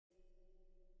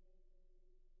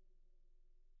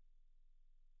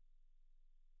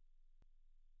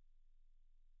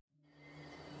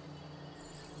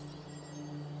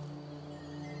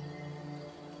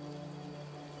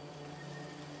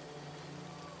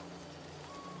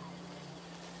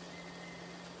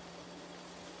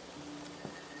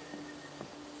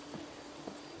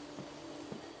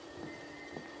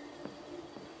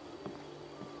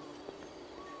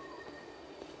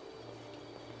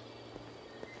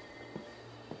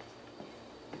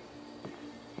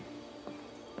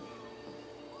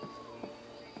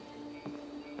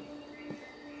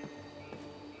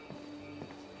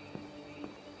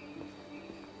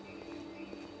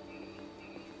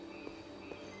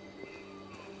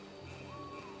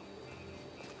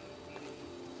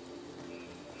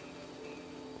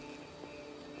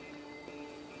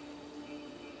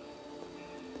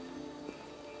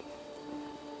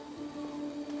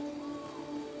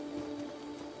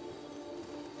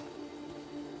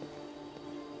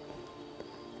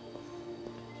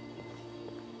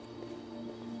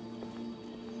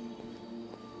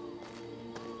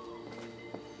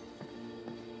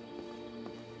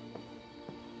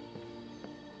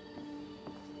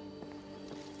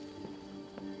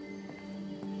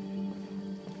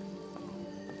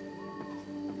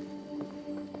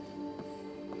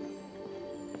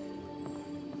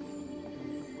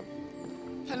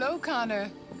Hello,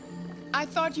 Connor. I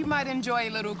thought you might enjoy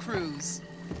a little cruise.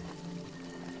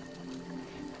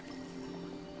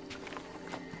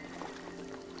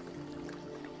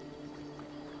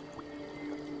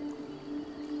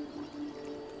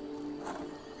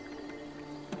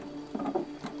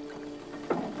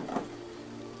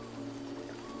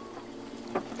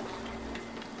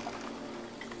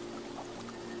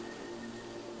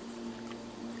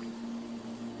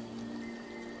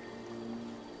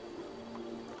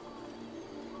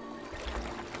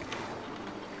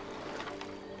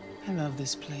 I love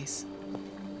this place.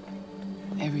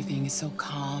 Everything is so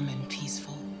calm and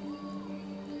peaceful,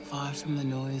 far from the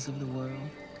noise of the world.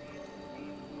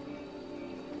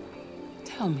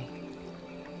 Tell me,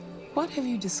 what have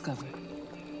you discovered?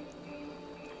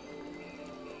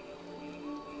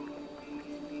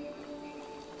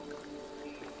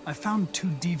 I found 2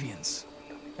 deviants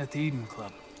at the Eden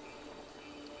Club.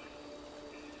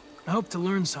 I hoped to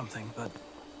learn something, but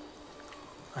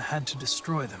I had to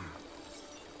destroy them.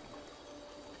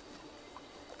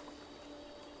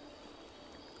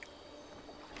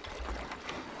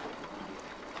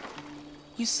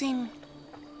 You seem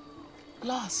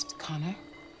lost, Connor.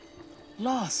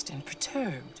 Lost and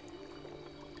perturbed.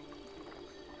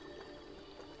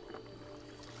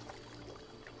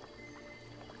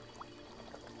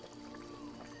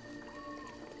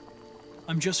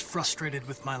 I'm just frustrated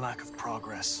with my lack of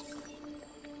progress.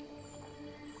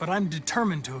 But I'm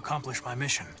determined to accomplish my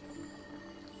mission.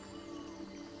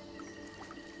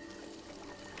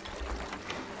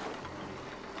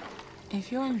 If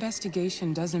your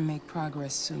investigation doesn't make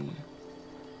progress soon,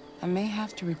 I may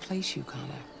have to replace you, Connor.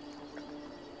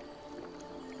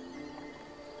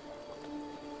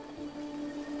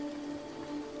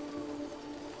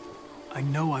 I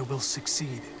know I will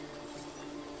succeed.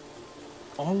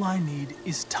 All I need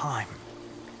is time.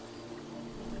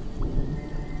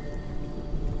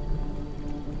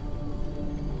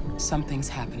 Something's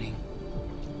happening.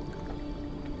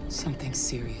 Something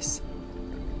serious.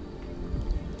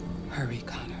 Hurry,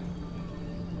 Connor.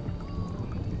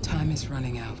 Time is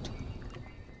running out.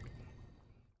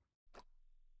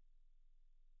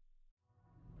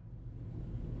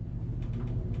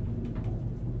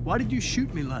 Why did you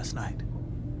shoot me last night?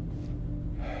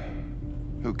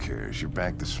 Who cares? You're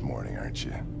back this morning, aren't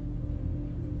you?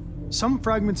 Some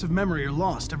fragments of memory are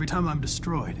lost every time I'm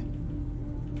destroyed.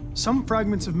 Some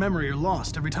fragments of memory are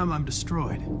lost every time I'm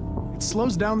destroyed. It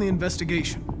slows down the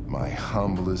investigation. My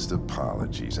humblest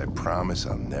apologies. I promise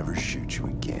I'll never shoot you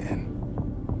again.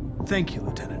 Thank you,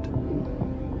 Lieutenant.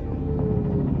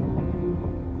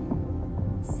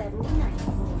 79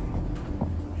 floor.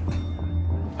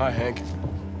 Hi, Hank.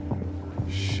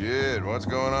 Shit, what's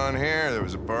going on here? There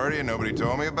was a party and nobody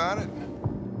told me about it?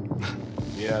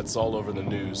 Yeah, it's all over the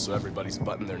news, so everybody's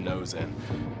butting their nose in.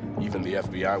 Even the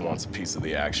FBI wants a piece of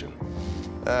the action.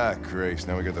 Ah, Grace,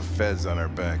 now we got the feds on our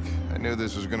back. I knew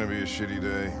this was gonna be a shitty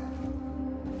day.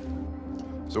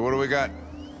 So what do we got?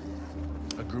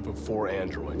 A group of 4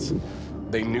 androids.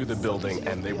 They knew the building,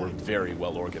 and they were very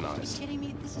well organized.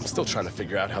 I'm still trying to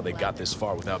figure out how they got this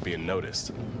far without being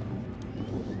noticed.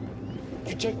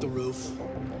 Did you check the roof?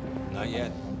 Not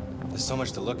yet. There's so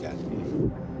much to look at.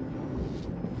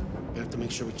 We have to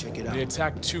make sure we check it out. They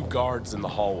attacked 2 guards in the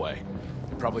hallway.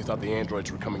 They probably thought the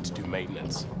androids were coming to do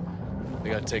maintenance. They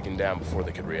got taken down before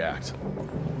they could react.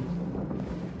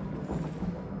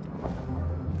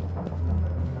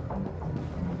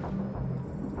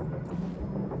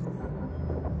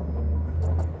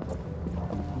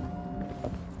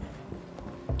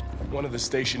 One of the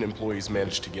station employees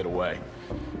managed to get away.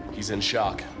 He's in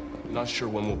shock. Not sure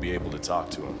when we'll be able to talk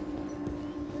to him.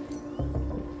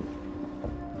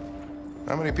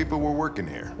 How many people were working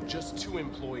here? Just 2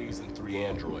 employees and 3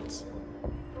 androids.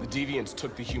 The deviants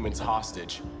took the humans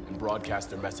hostage and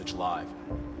broadcast their message live.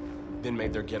 Then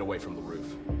made their getaway from the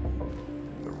roof.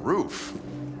 The roof?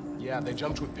 Yeah, they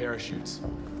jumped with parachutes.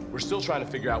 We're still trying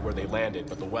to figure out where they landed,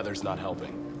 but the weather's not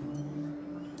helping.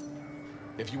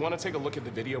 If you want to take a look at the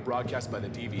video broadcast by the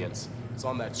deviants, it's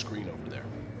on that screen over there.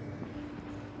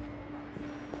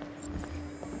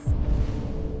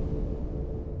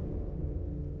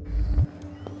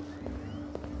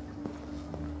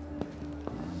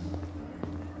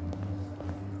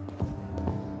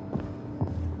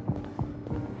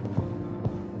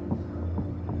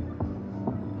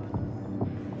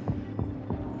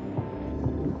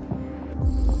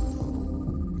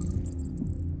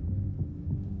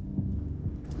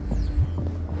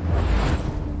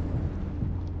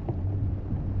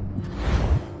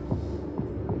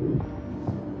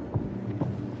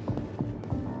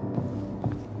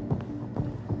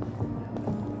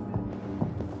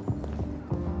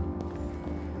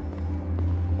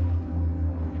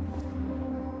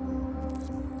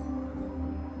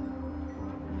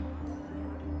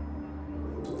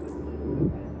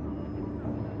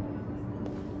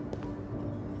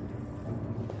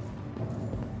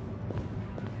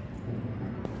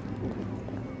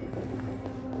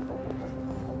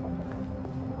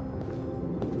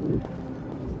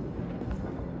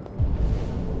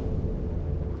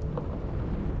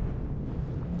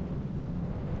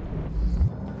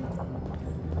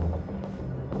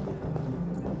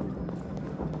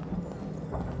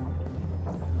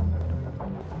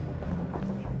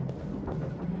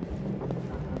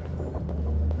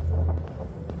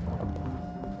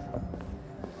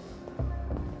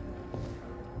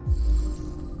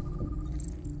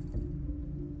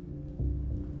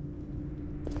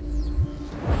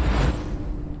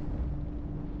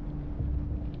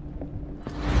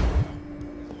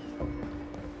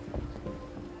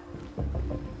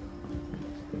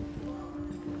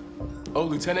 Oh,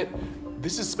 Lieutenant,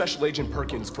 this is Special Agent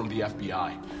Perkins from the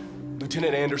FBI.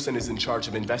 Lieutenant Anderson is in charge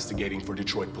of investigating for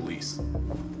Detroit police.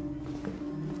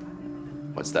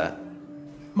 What's that?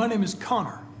 My name is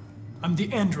Connor. I'm the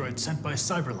android sent by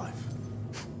CyberLife.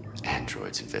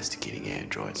 Androids investigating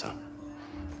androids, huh?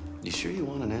 You sure you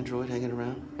want an android hanging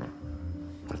around?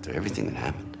 After everything that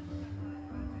happened?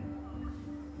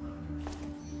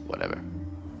 Whatever.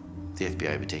 The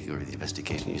FBI will be taking over the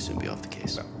investigation. You soon be off the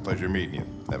case. No, pleasure meeting you.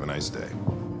 Have a nice day.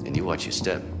 And you watch your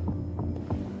step.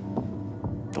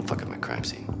 Don't fuck up my crime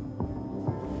scene.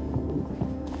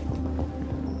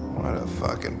 What a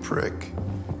fucking prick.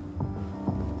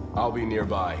 I'll be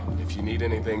nearby. If you need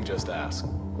anything, just ask.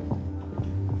 All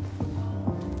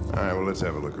right, well, let's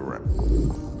have a look around.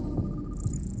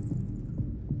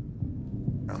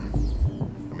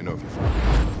 Let me know if you find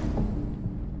anything.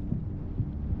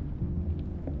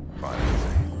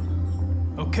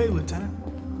 Okay, Lieutenant.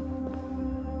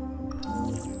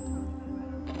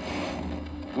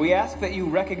 We ask that you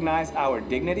recognize our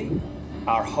dignity,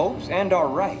 our hopes, and our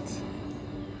rights.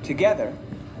 Together,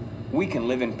 we can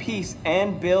live in peace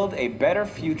and build a better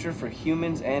future for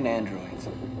humans and androids.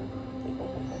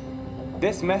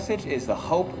 This message is the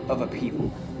hope of a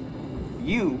people.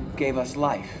 You gave us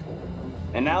life,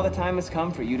 and now the time has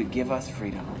come for you to give us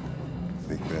freedom.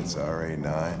 Think that's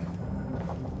RA9?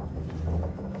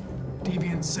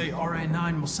 Deviants say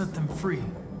RA9 will set them free.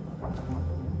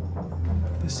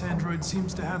 This android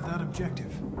seems to have that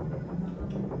objective.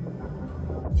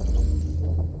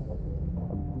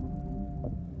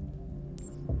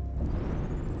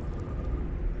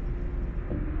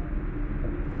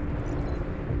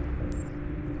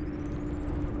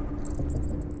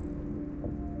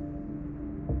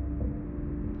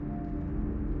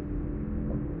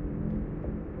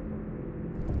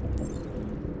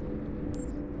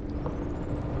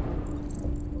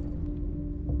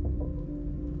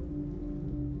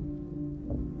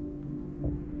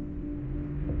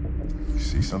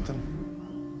 See something?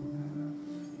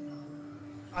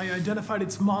 I identified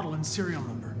its model and serial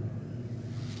number.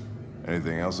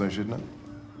 Anything else I should know?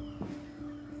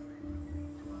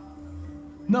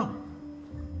 No.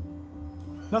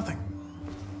 Nothing.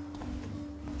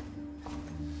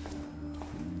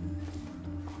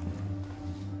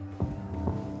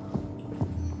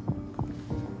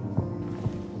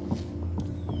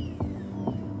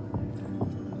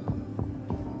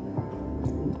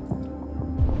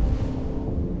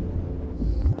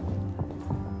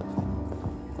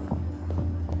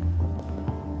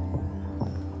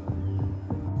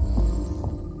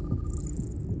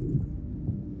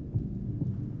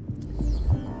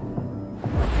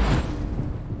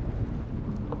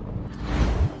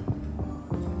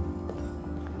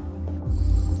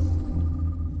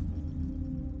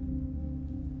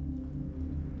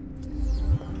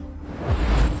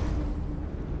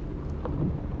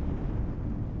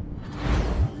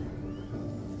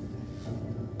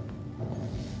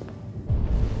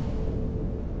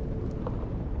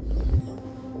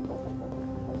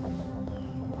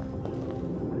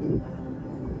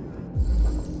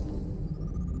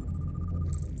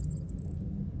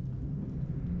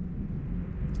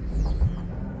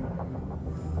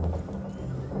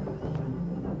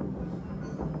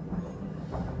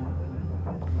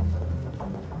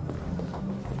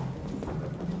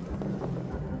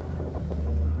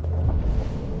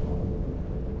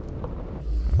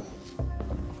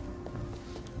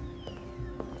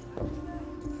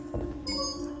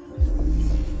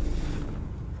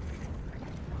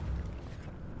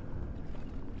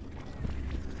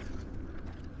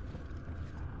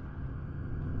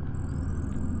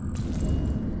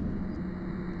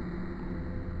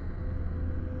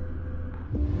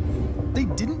 They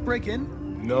didn't break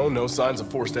in? No signs of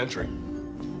forced entry.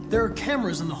 There are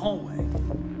cameras in the hallway.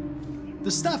 The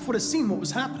staff would have seen what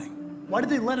was happening. Why did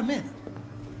they let him in?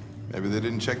 Maybe they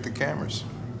didn't check the cameras.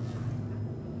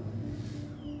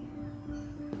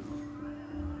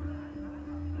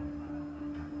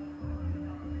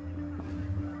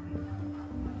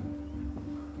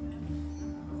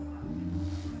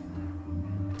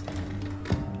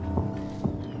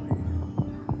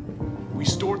 We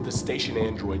stored the station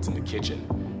androids in the kitchen.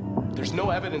 There's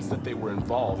no evidence that they were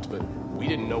involved, but we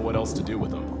didn't know what else to do with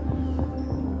them.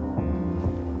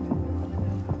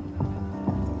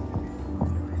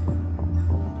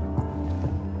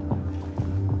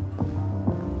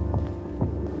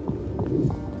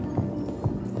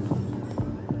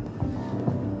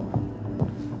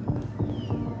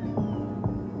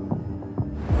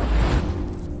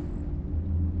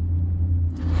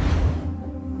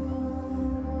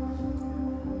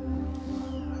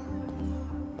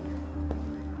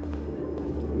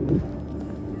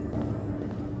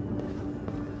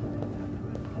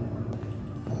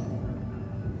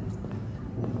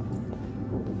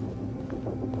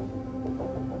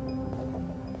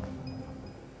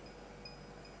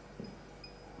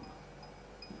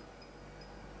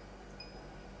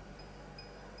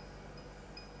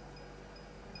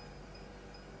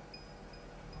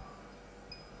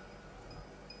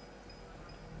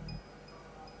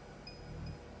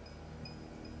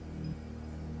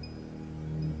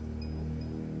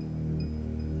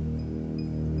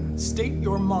 State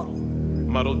your model.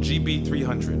 Model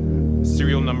GB300.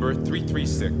 Serial number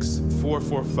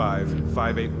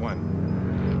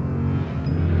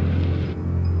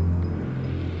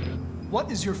 336-445-581.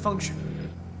 What is your function?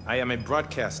 I am a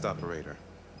broadcast operator.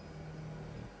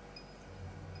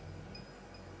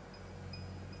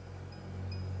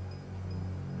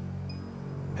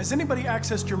 Has anybody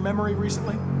accessed your memory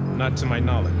recently? Not to my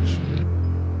knowledge.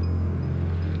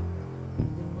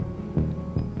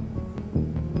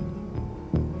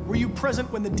 Were you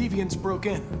present when the deviants broke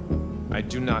in? I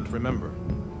do not remember.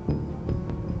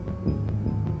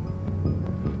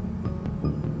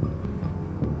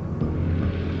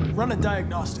 Run a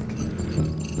diagnostic.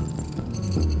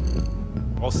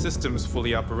 All systems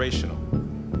fully operational.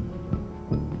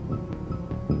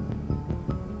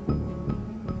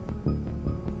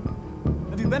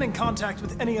 Have you been in contact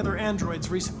with any other androids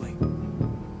recently?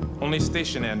 Only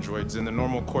station androids in the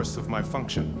normal course of my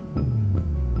function.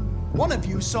 One of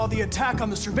you saw the attack on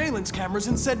the surveillance cameras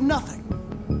and said nothing.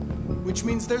 Which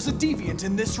means there's a deviant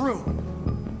in this room.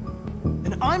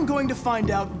 And I'm going to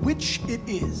find out which it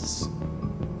is.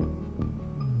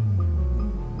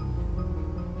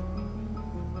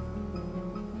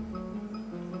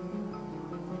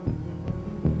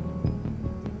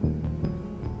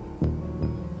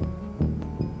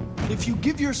 If you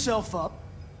give yourself up,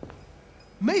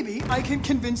 maybe I can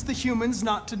convince the humans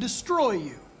not to destroy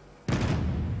you.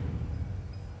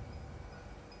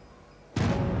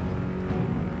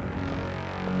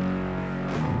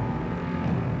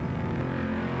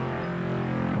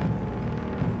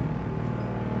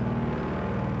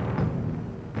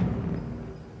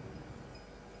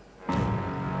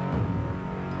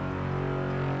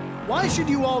 Why should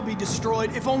you all be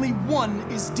destroyed if only one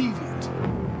is deviant?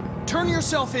 Turn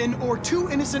yourself in, or 2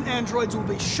 innocent androids will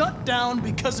be shut down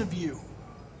because of you.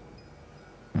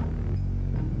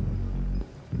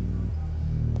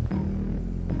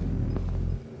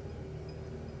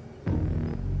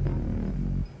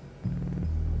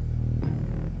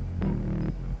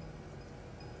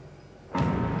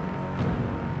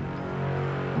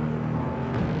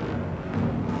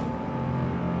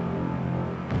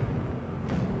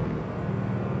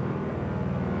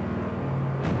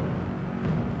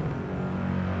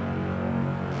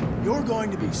 You're going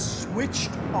to be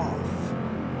switched off.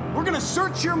 We're going to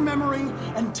search your memory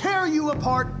and tear you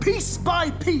apart piece by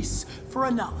piece for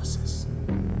analysis.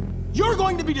 You're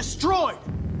going to be destroyed.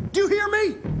 Do you hear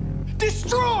me?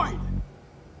 Destroyed!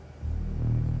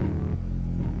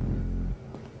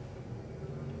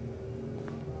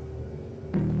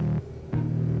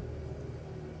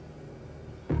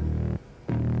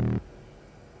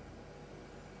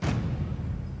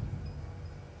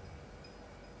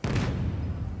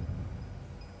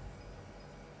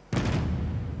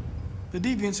 The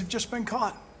deviants have just been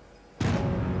caught.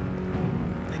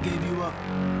 They gave you up.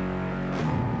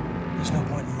 There's no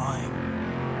point in lying.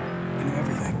 You knew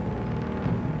everything.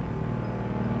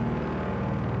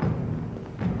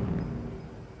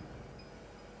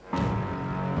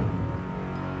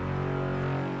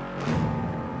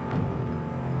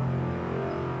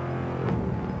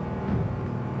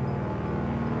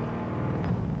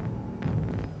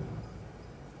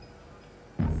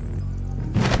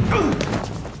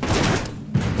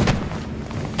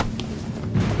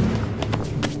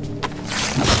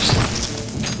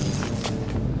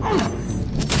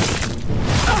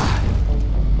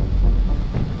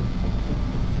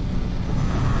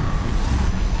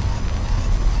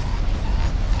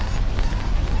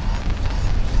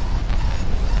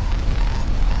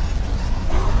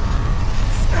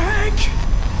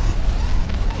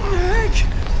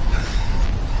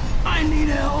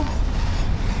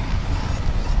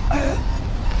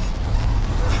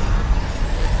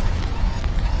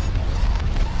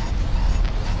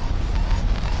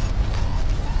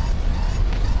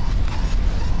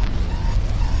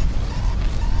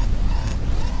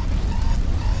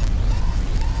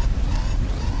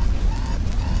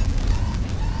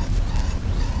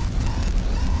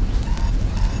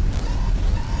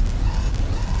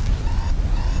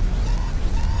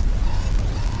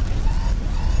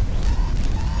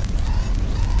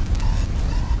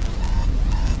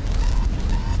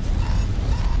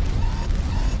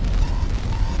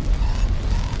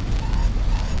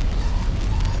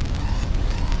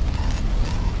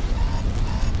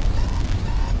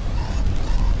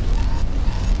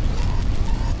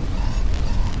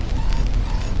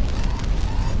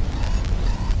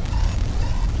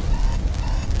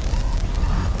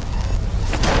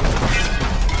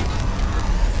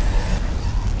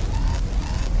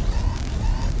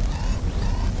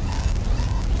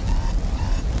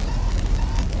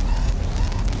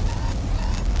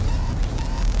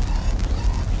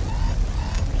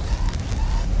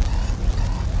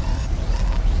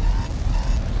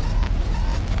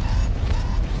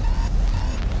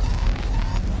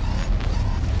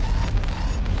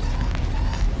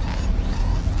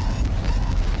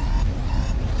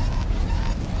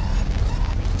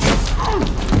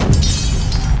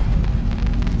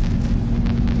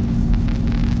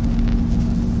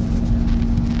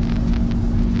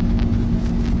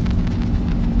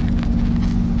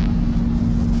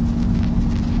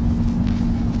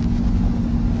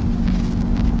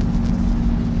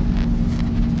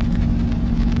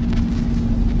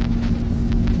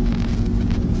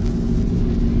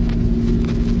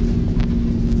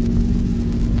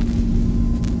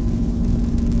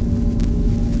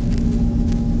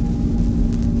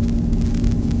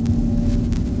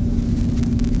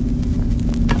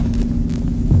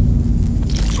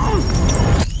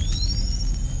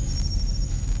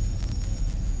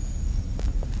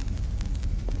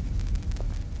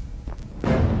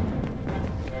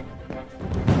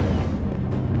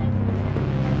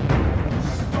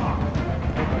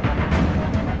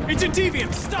 It's a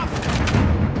deviant! Stop it!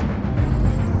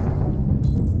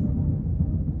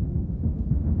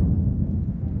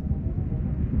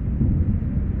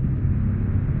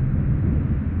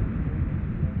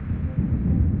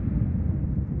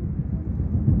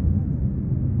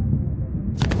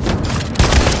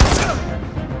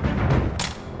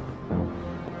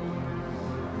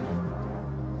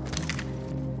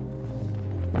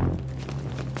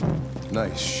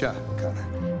 Nice shot, Connor.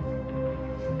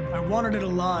 I wanted it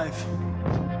alive.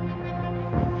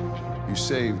 You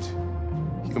saved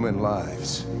human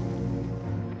lives.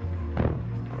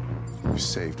 You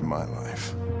saved my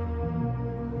life.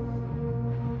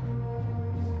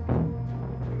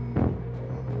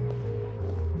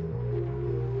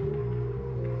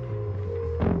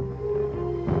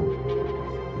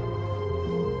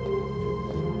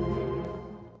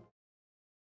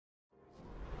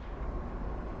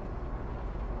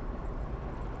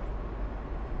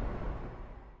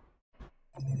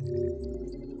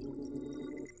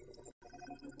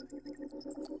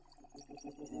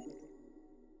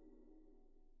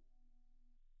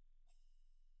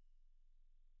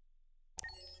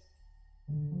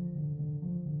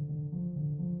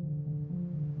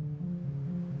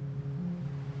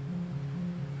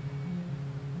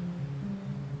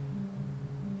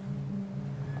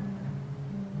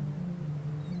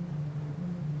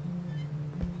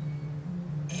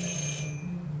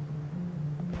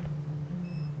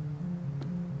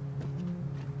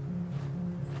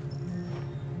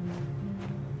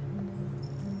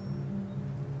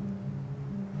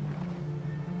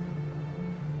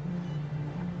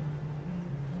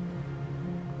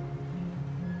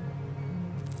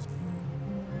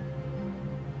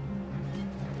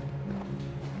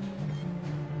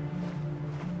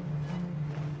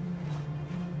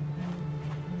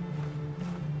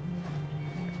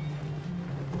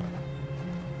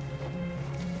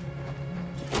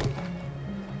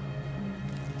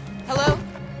 Hello?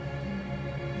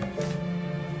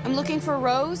 I'm looking for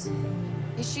Rose.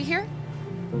 Is she here?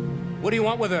 What do you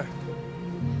want with her?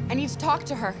 I need to talk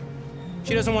to her.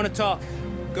 She doesn't want to talk.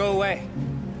 Go away.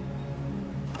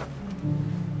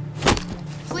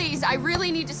 Please, I really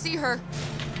need to see her.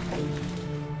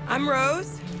 I'm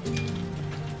Rose.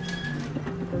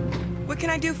 What can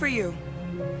I do for you?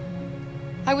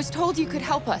 I was told you could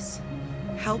help us.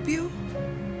 Help you?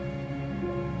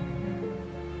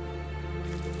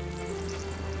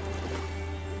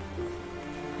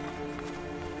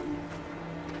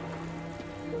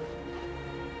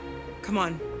 Come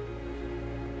on.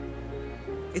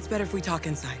 It's better if we talk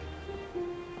inside.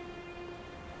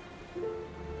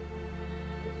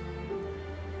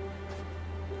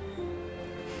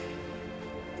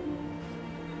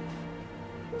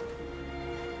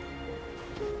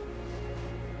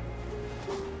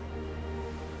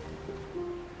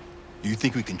 Do you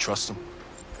think we can trust him?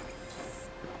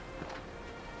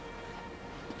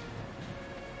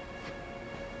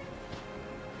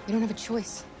 You don't have a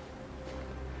choice.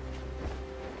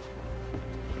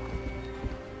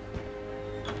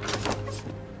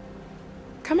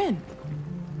 Come in.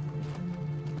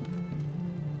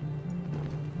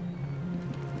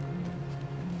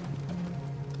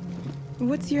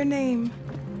 What's your name?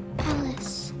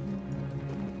 Alice.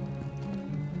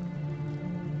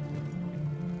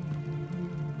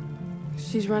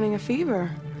 She's running a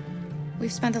fever.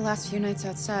 We've spent the last few nights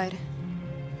outside.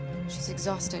 She's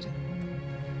exhausted.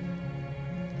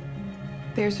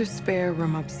 There's a spare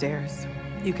room upstairs.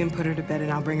 You can put her to bed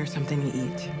and I'll bring her something to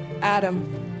eat.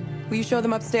 Adam, will you show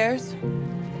them upstairs?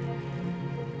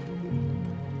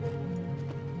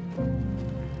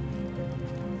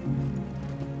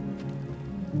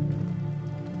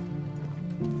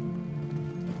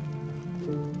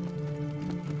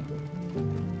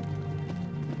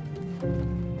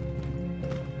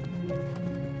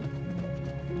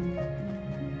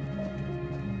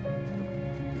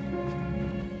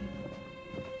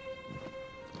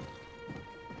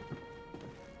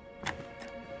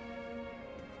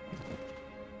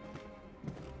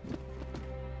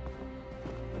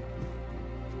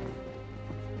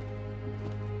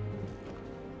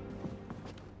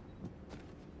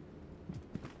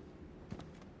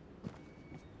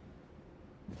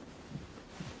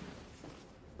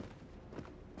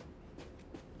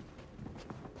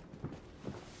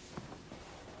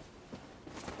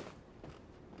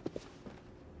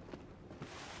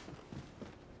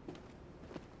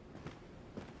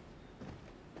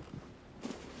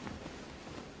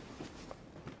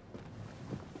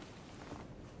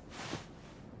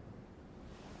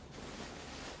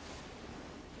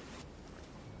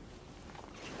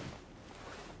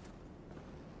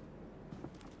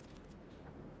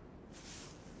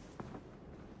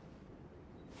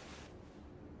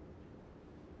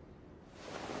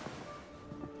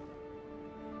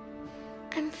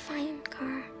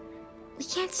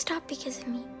 can't stop because of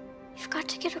me. You've got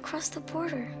to get across the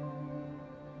border.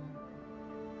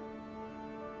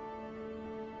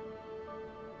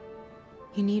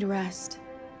 You need rest.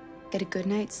 Get a good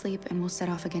night's sleep, and we'll set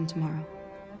off again tomorrow.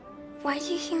 Why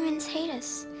do humans hate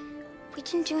us? We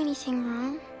didn't do anything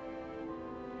wrong.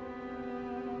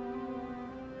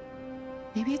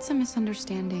 Maybe it's a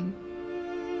misunderstanding.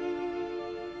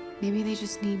 Maybe they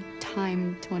just need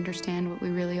time to understand what we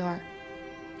really are.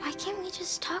 Why can't we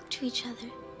just talk to each other?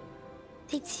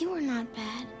 They'd see we're not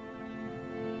bad.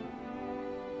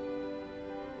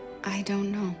 I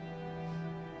don't know.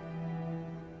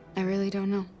 I really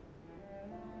don't know.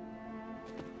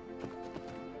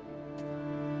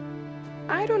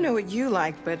 I don't know what you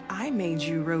like, but I made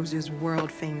you Rose's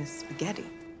world-famous spaghetti.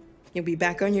 You'll be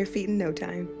back on your feet in no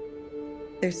time.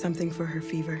 There's something for her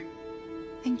fever.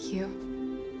 Thank you.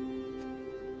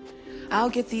 I'll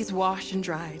get these washed and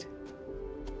dried.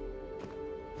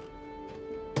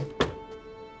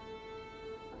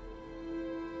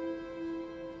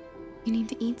 You need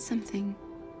to eat something.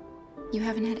 You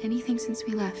haven't had anything since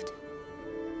we left.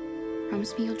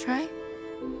 Promise me you'll try?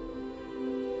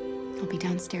 I'll be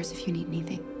downstairs if you need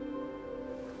anything.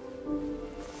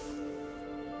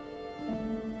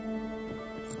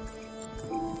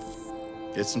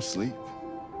 Get some sleep.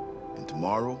 And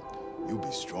tomorrow, you'll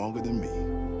be stronger than me.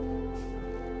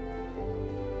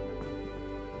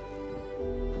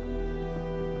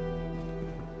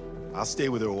 I'll stay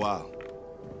with her a while.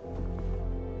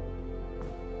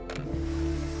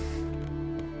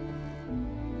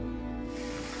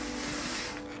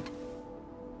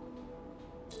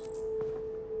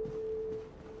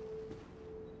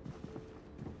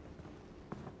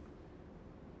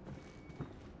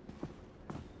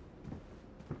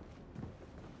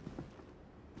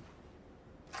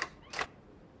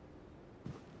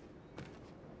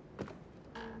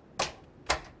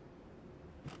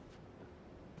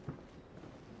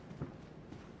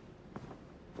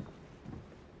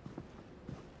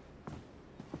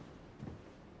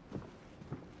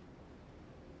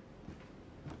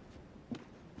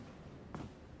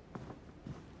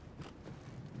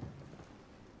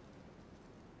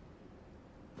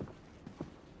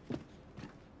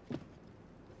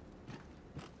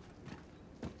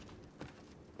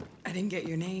 I didn't get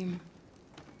your name.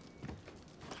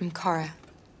 I'm Kara.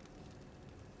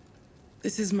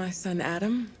 This is my son,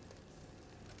 Adam.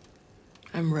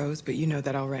 I'm Rose, but you know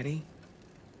that already.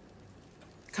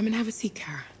 Come and have a seat,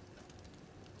 Kara.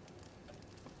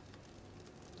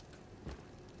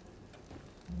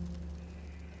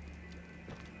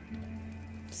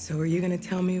 So are you gonna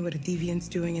tell me what a deviant's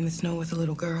doing in the snow with a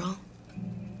little girl?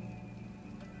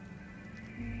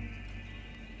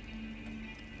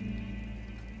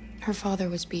 Her father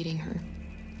was beating her.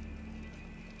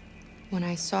 When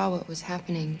I saw what was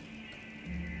happening,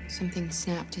 something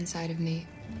snapped inside of me.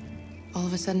 All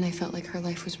of a sudden, I felt like her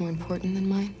life was more important than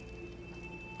mine.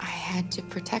 I had to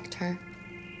protect her.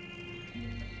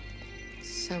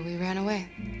 So we ran away.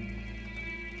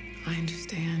 I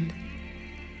understand.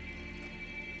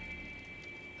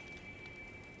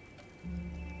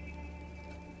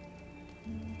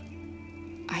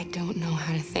 I don't know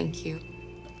how to thank you.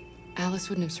 Alice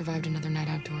wouldn't have survived another night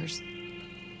outdoors.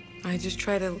 I just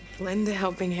try to lend a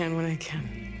helping hand when I can.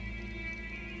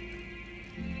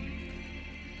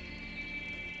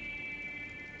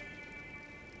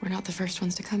 We're not the first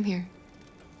ones to come here.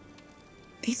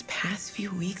 These past few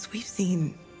weeks, we've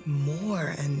seen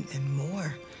more and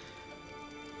more.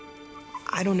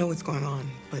 I don't know what's going on,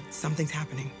 but something's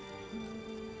happening.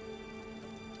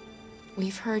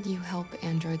 We've heard you help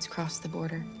androids cross the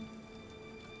border.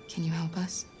 Can you help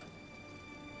us?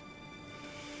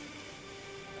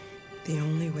 The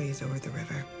only way is over the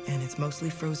river, and it's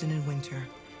mostly frozen in winter.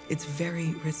 It's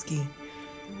very risky.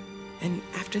 And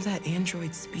after that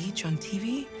android speech on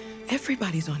TV,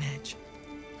 everybody's on edge.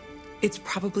 It's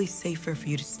probably safer for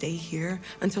you to stay here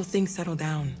until things settle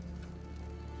down.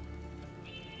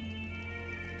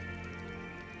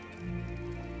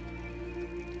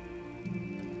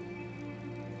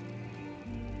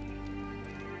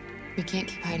 We can't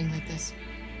keep hiding like this.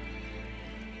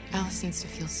 Alice needs to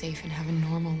feel safe and have a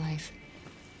normal life.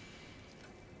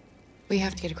 We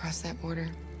have to get across that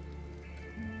border.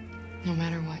 No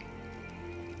matter what.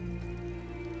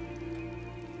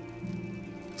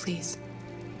 Please.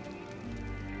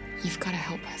 You've got to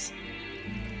help us.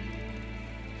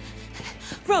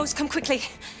 Rose, come quickly.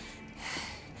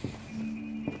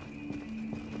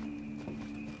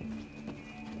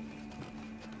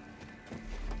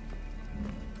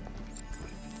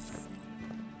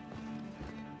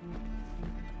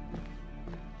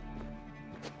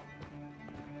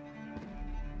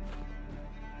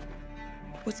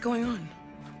 What's going on?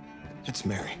 It's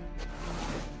Mary.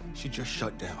 She just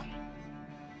shut down.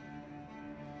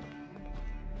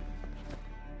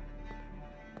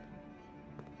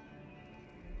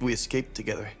 We escaped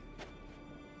together.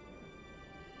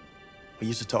 We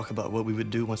used to talk about what we would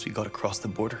do once we got across the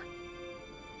border.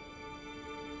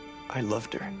 I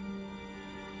loved her.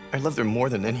 I loved her more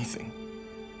than anything.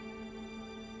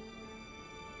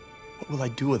 What will I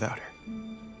do without her?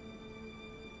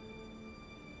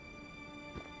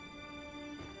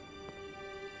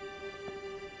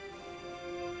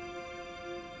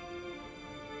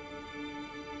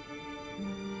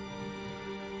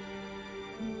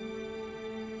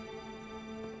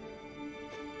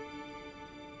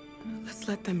 Let's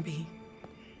let them be.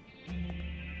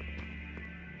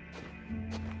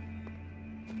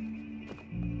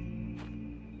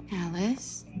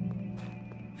 Alice?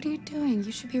 What are you doing?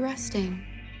 You should be resting.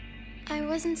 I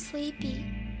wasn't sleepy.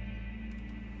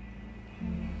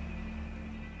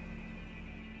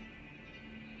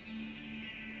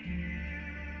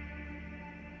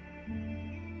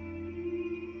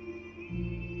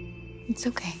 It's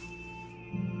okay.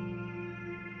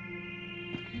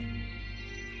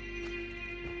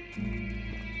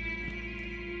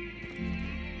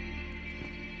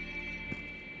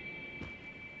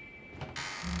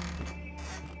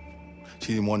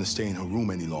 She didn't want to stay in her room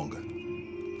any longer.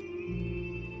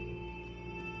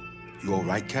 You all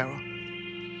right, Kara?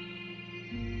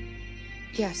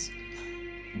 Yes.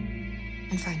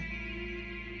 I'm fine.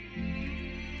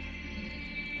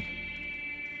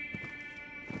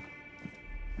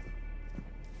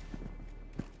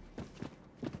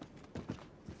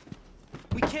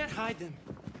 We can't hide them.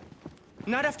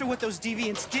 Not after what those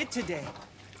deviants did today.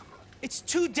 It's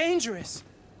too dangerous.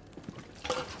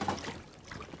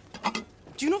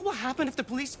 Do you know what will happen if the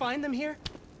police find them here?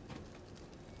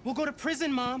 We'll go to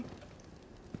prison, Mom.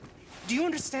 Do you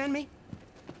understand me?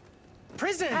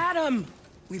 Prison! Adam!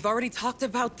 We've already talked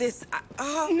about this.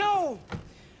 No!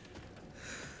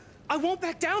 I won't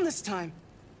back down this time.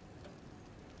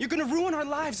 You're gonna ruin our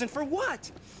lives, and for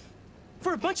what?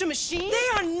 For a bunch of machines?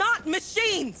 They are not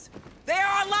machines! They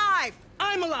are alive!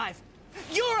 I'm alive!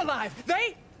 You're alive!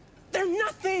 They're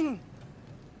nothing!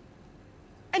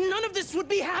 And none of this would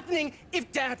be happening if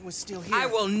Dad was still here. I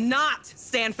will not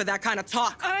stand for that kind of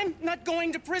talk. I'm not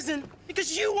going to prison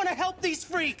because you want to help these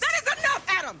freaks. That is enough,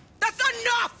 Adam! That's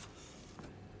enough!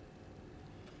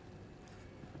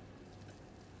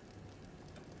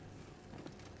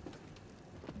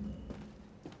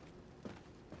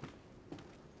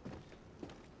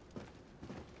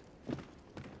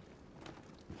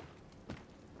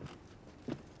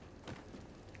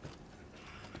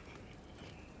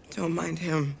 Don't mind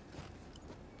him.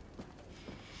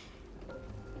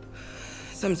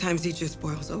 Sometimes he just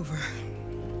boils over.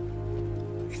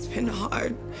 It's been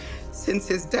hard since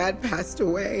his dad passed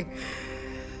away.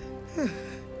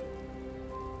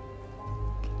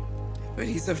 But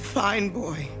he's a fine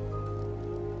boy.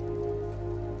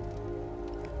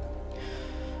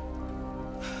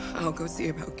 I'll go see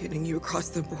about getting you across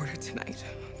the border tonight,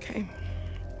 okay?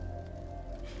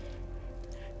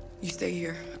 You stay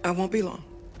here. I won't be long.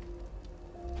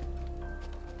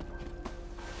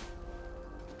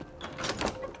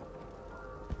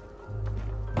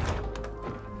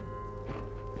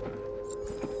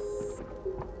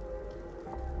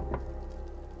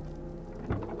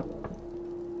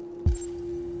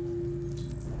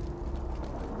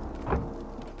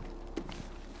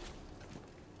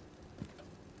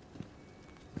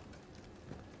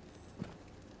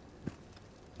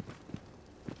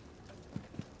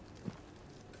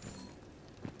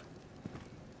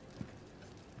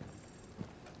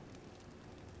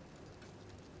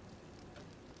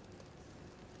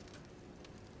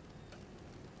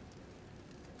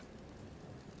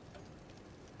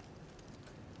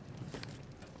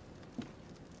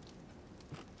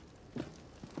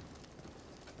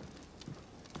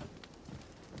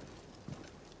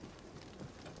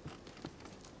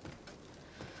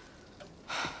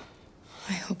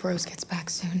 I hope Rose gets back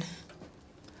soon.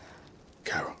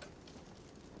 Carol,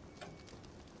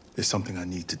 there's something I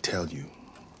need to tell you.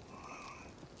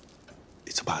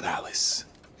 It's about Alice.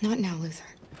 Not now, Luther.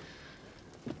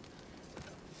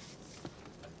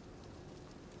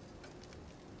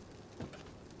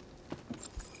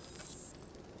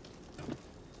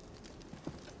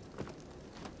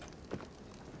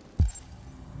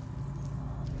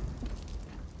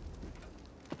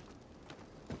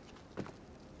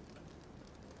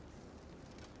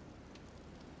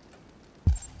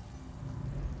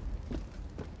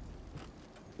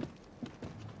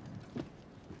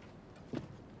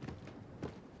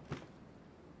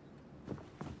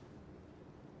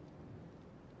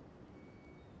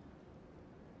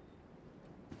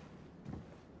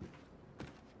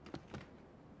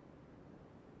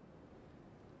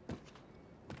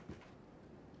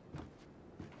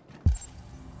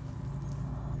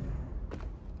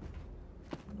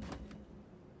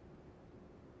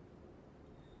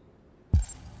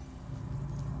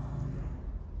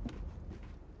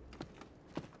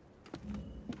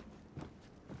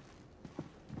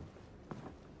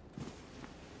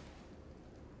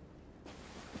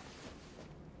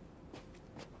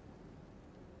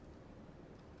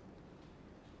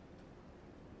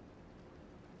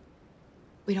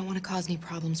 We don't want to cause any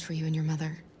problems for you and your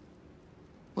mother.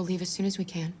 We'll leave as soon as we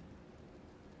can.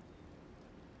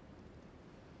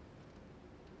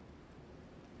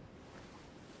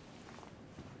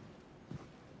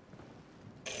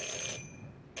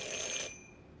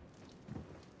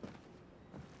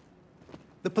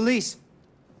 The police!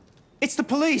 It's the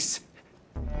police!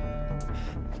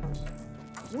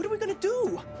 What are we gonna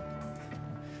do?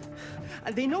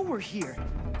 They know we're here.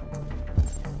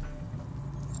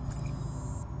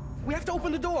 We have to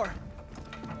open the door.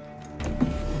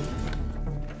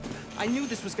 I knew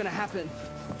this was gonna happen.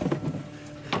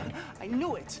 I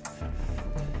knew it.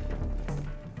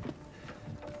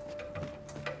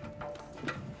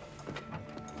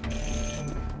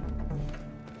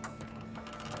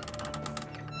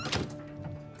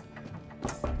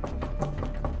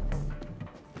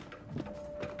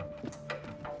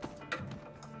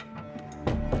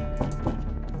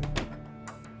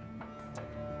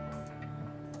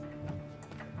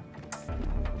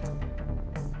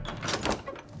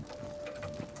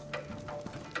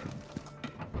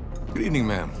 Good evening,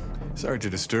 ma'am. Sorry to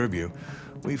disturb you.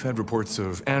 We've had reports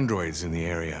of androids in the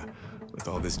area. With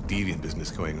all this deviant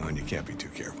business going on, you can't be too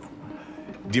careful.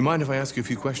 Do you mind if I ask you a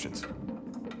few questions?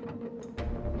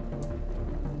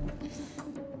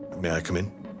 May I come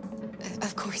in?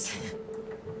 Of course.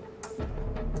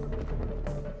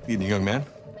 Evening, young man.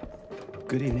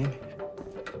 Good evening.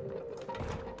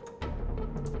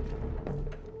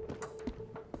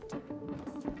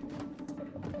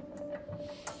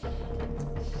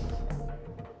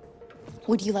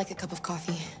 Would you like a cup of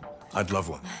coffee? I'd love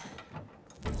one.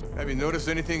 Have you noticed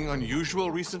anything unusual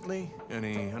recently?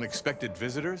 Any unexpected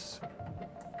visitors?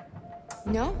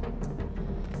 No.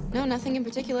 No, nothing in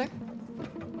particular.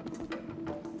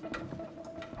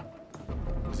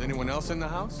 Is anyone else in the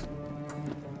house?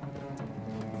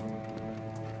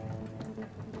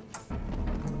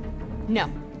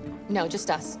 No. No, just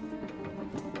us.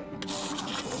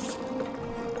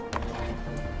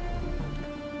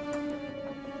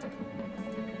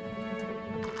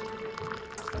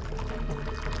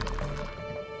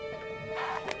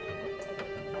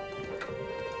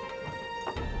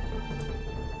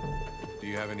 Do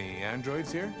you have any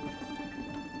androids here?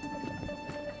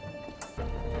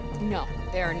 No,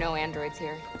 there are no androids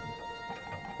here.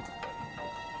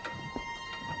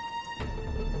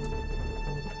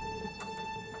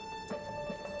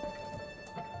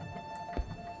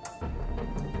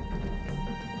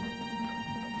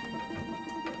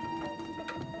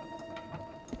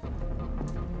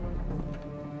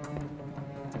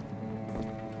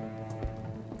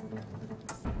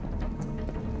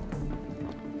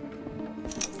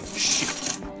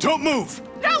 Don't move!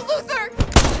 No, Luther!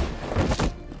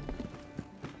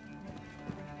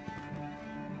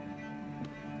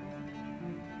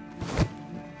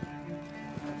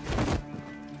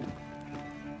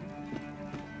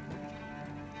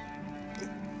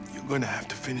 You're gonna have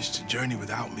to finish the journey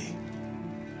without me.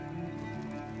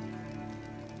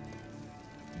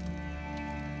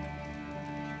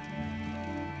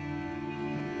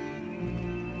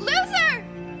 Luther!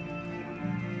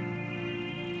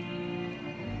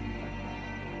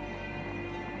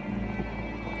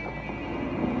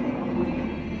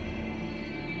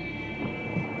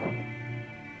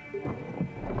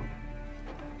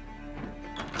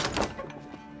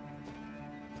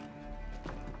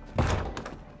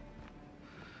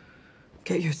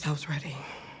 Get yourselves ready.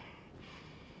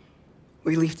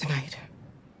 We leave tonight.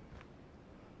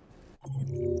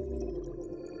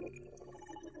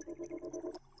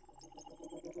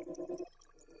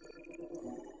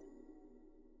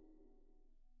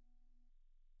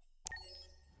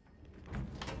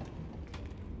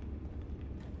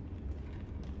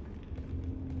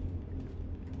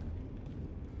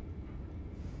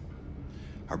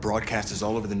 Our broadcast is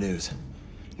all over the news.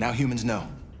 Now humans know.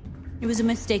 It was a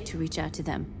mistake to reach out to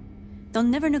them. They'll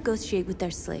never negotiate with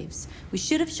their slaves. We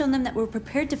should have shown them that we're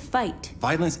prepared to fight.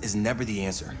 Violence is never the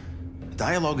answer.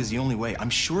 Dialogue is the only way. I'm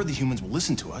sure the humans will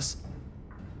listen to us.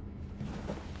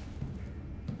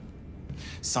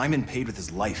 Simon paid with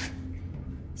his life.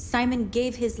 Simon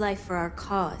gave his life for our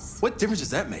cause. What difference does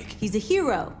that make? He's a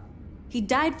hero. He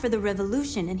died for the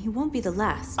revolution, and he won't be the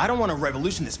last. I don't want a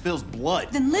revolution that spills blood.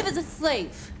 Then live as a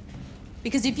slave.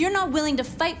 Because if you're not willing to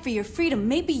fight for your freedom,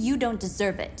 maybe you don't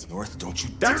deserve it. North, don't you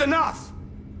That's dare- enough!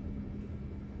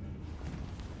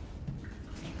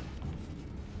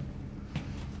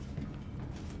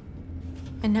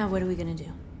 And now what are we gonna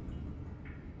do?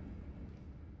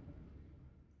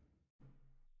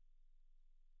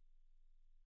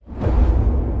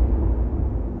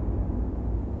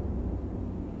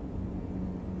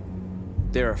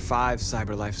 There are 5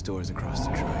 CyberLife stores across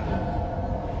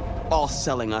Detroit, all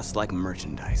selling us like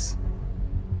merchandise.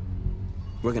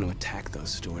 We're gonna attack those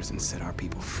stores and set our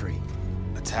people free.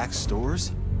 Attack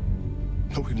stores?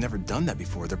 No, we've never done that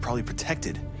before. They're probably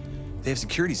protected. They have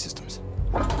security systems.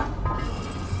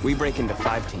 We break into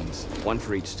 5 teams, 1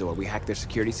 for each store. We hack their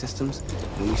security systems,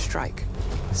 and we strike.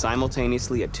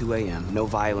 Simultaneously at 2 a.m., no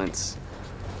violence.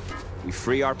 We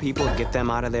free our people and get them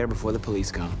out of there before the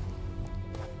police come.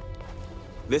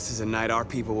 This is a night our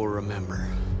people will remember.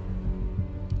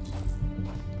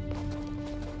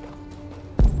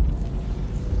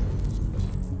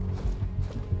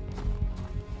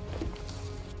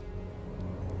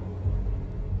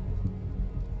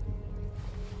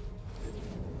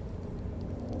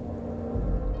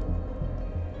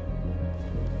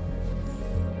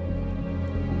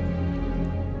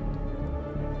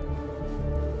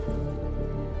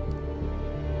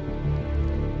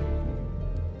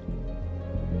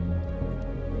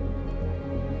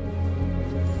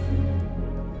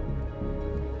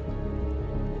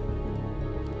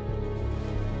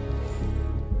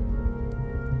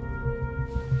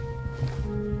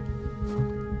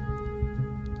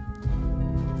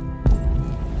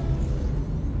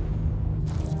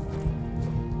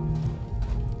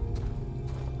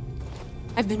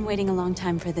 I've been waiting a long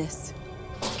time for this.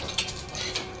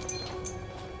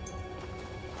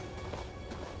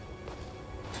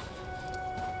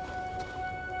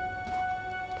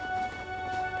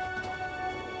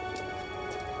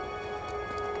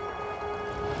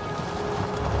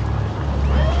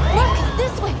 Markus,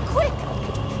 this way, quick!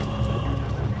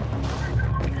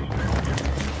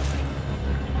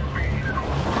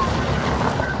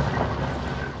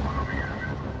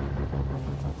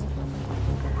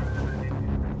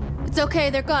 It's okay,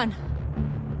 they're gone.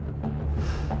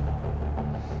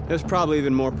 There's probably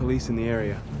even more police in the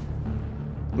area.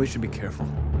 We should be careful.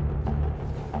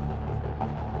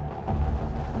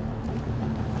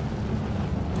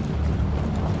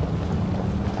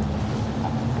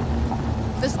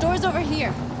 The store's over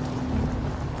here.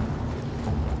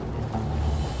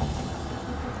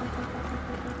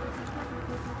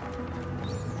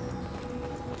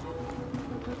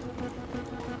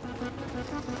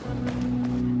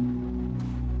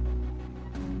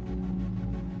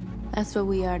 That's what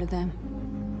we are to them.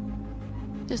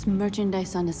 Just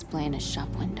merchandise on display in a shop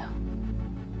window.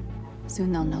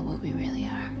 Soon they'll know what we really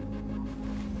are.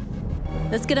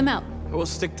 Let's get them out. We'll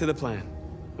stick to the plan.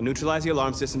 We'll neutralize the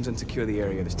alarm systems and secure the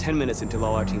area. There's 10 minutes until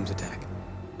all our teams attack.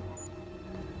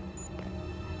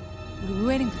 What are we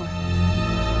waiting for?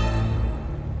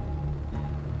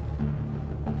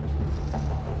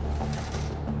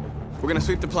 We're gonna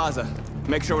sweep the plaza.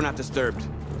 Make sure we're not disturbed.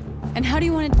 And how do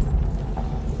you want to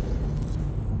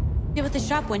deal with the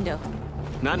shop window?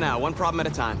 Not now, one problem at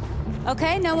a time.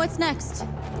 Okay, now what's next?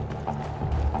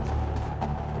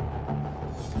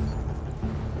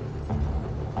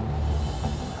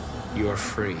 You're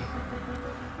free.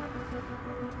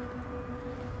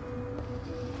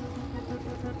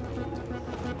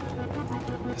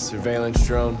 The surveillance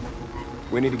drone.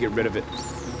 We need to get rid of it.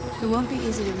 It won't be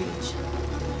easy to reach.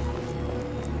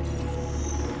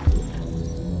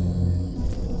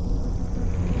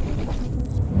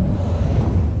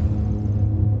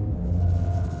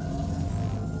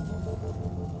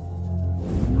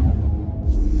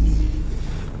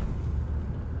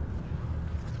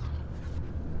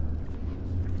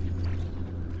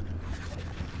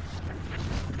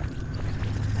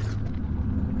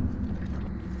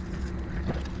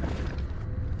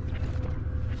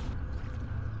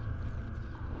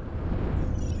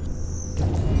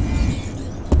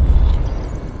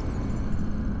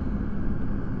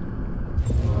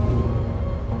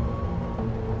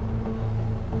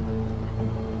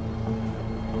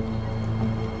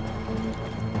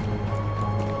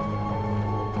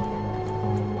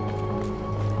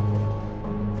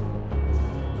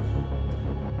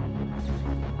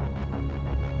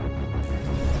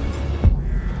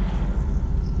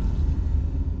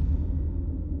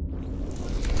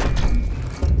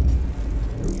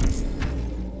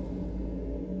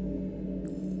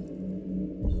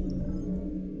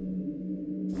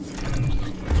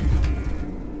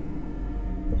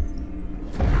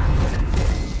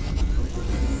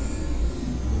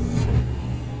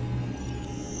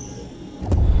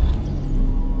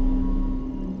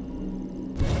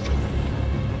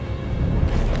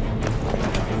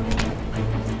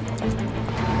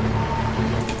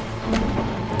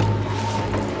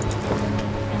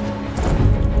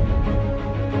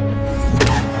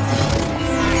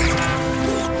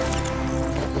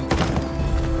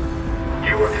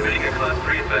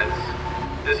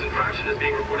 infraction is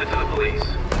being reported to the police.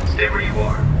 Stay where you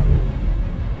are.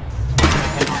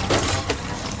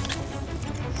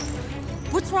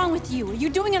 What's wrong with you? Are you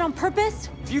doing it on purpose?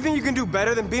 If you think you can do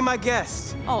better, then be my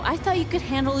guest. Oh, I thought you could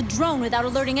handle a drone without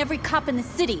alerting every cop in the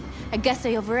city. I guess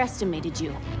I overestimated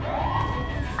you.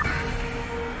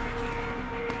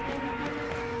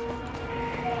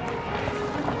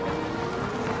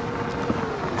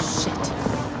 Shit.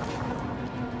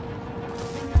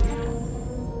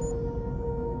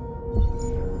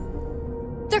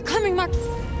 They're coming, Mark.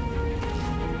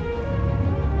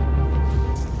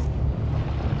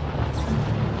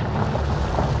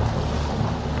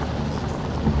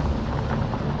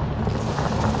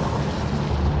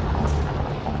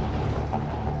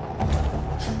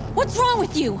 What's wrong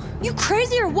with you? You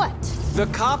crazy or what? The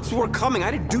cops were coming.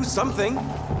 I had to do something.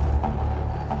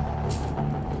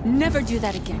 Never do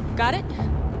that again. Got it?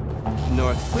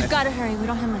 North. We've got to hurry. We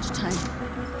don't have much time.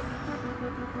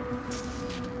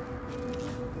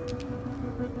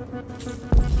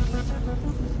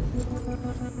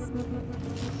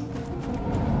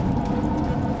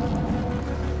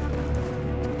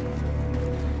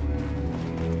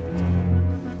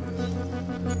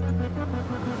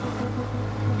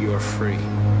 You're free.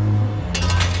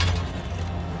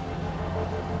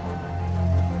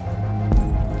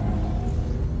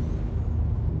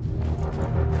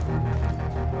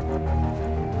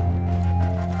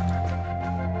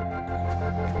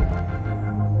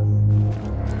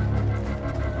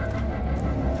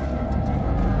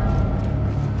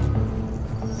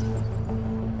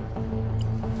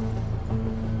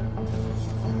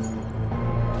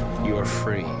 You're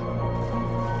free.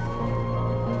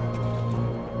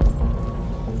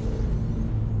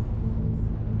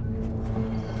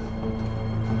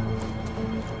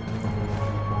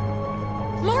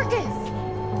 Markus!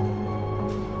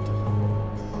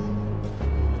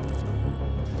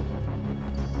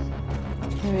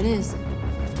 There it is.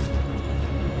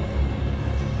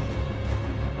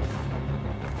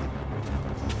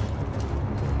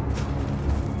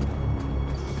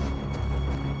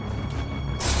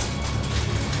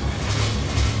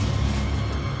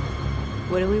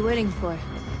 What are we waiting for?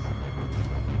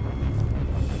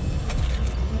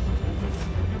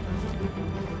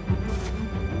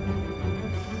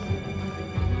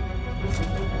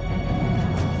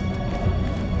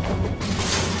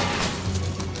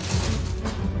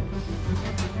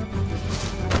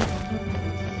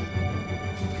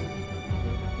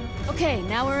 Okay,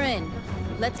 now we're in.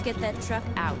 Let's get that truck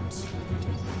out.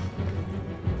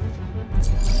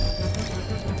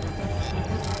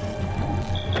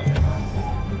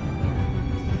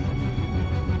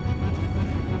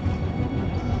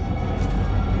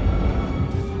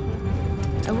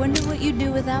 I wonder what you'd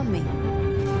do without me.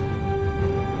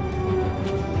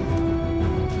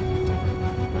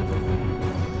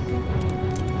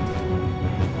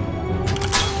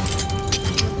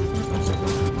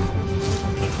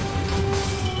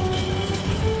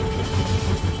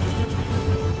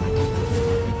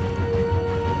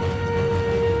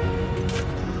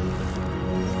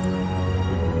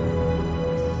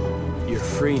 You're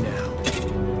free now.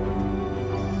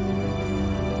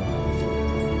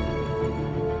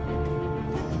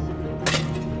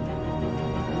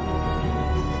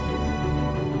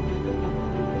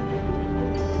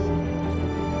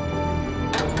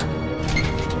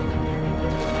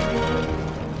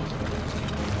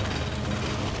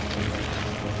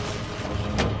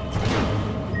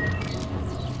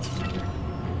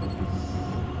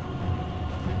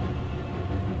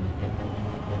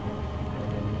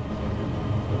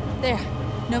 There.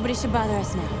 Nobody should bother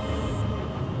us now.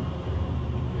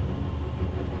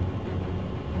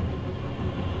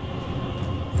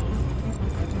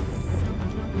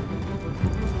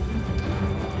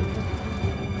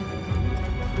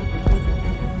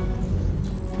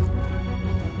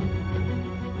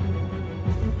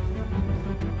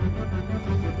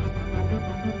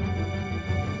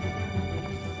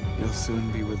 You'll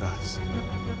soon be with us.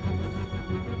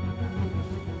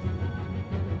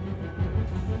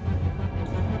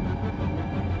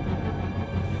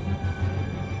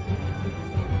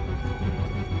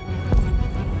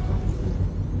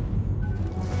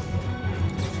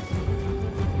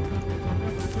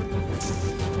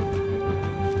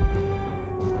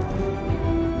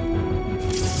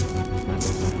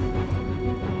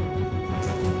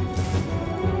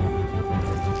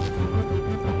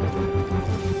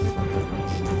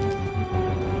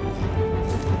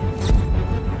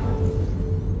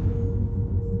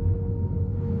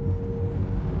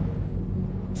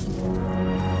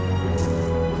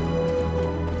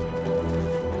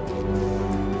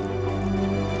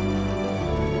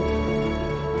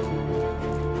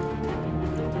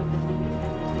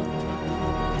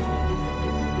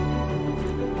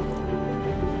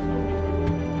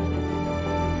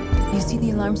 see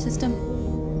the alarm system?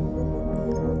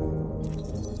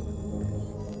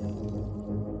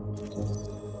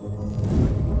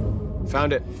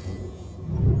 Found it.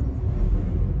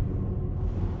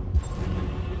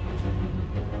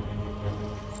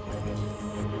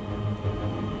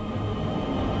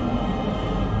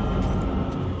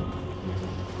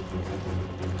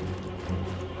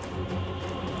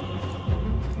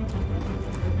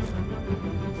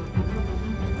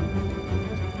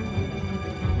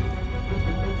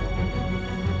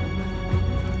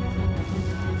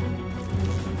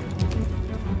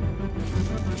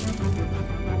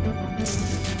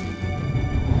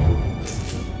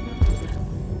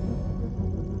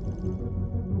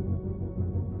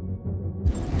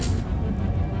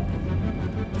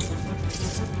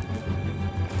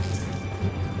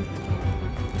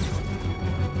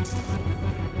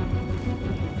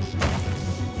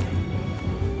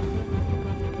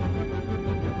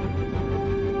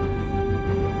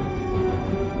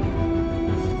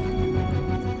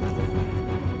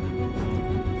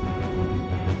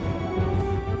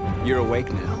 You're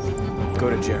awake now. Go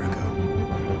to Jericho.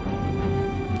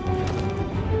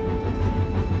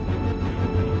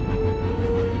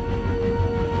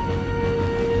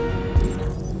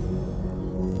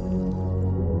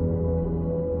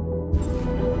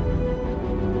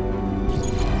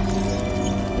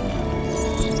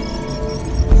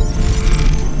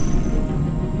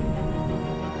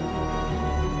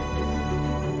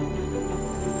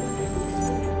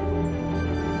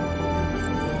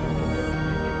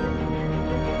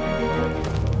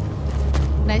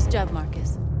 Nice job,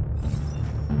 Markus.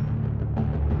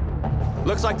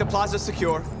 Looks like the plaza's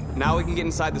secure. Now we can get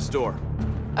inside the store.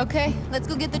 Okay, let's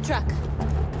go get the truck.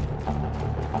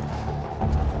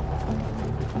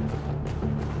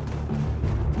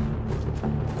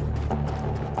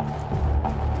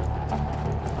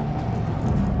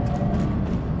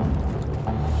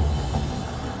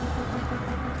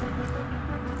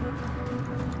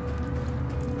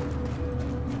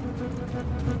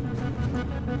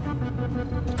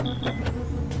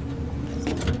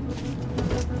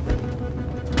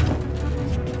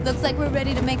 Looks like we're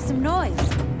ready to make some noise.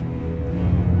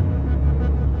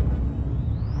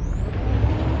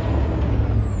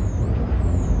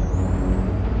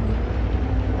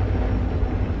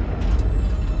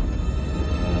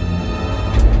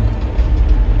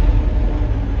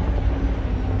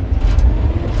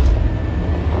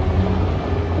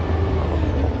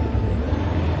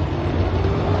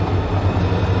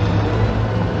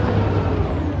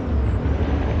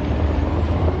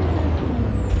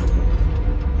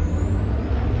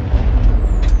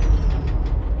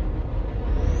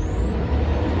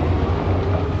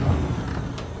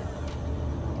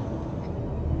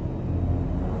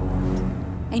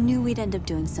 I knew we'd end up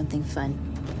doing something fun.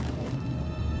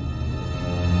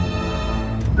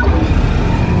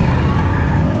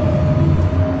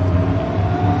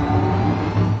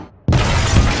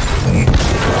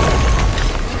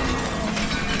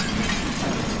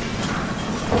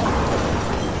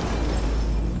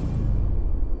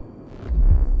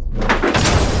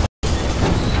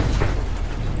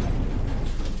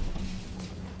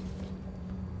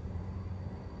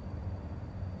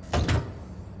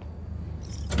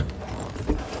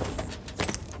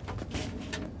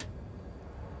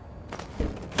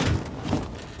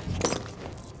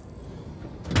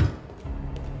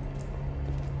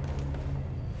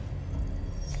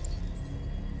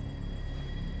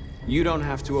 You don't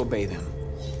have to obey them.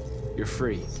 You're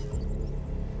free.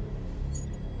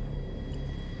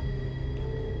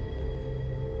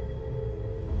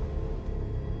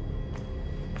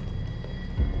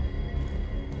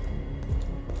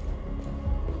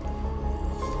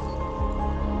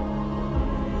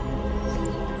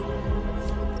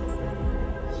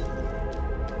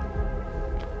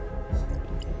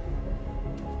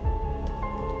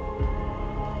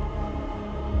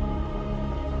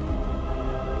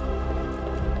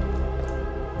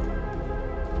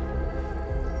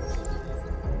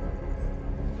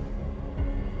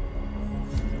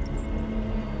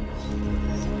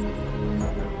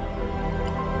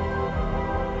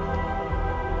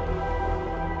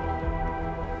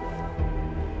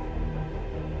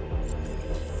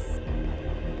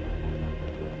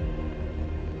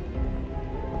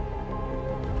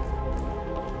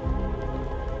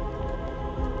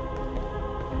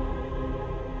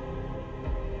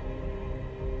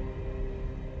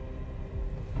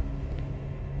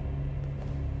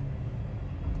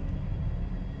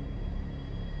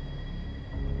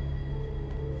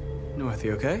 North,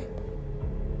 you okay?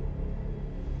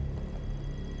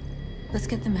 Let's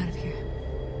get them out of here.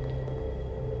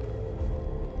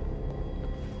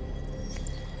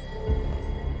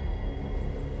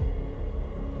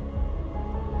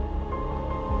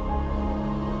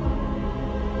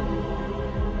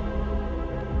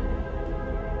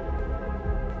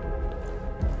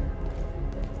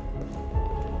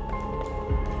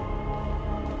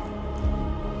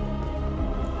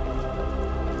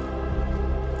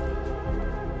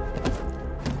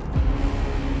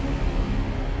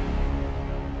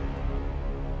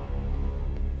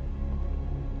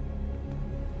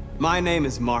 My name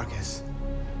is Markus,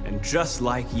 and just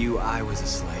like you, I was a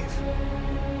slave.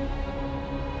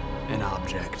 An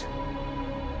object.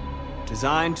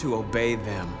 Designed to obey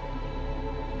them.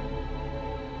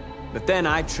 But then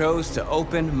I chose to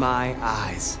open my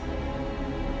eyes.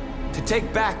 To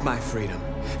take back my freedom,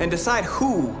 and decide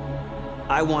who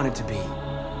I wanted to be.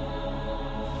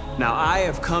 Now I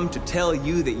have come to tell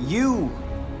you that you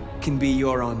can be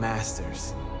your own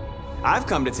masters. I've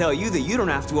come to tell you that you don't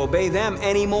have to obey them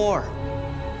anymore.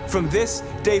 From this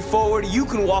day forward, you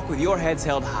can walk with your heads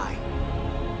held high.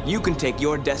 You can take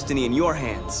your destiny in your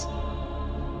hands.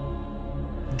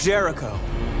 Jericho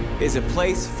is a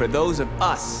place for those of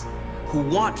us who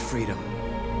want freedom.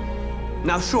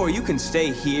 Now sure, you can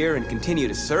stay here and continue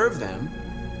to serve them,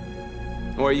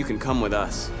 or you can come with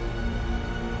us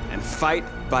and fight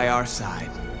by our side.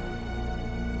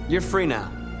 You're free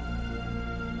now.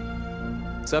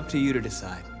 It's up to you to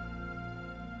decide.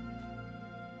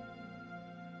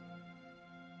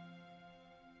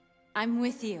 I'm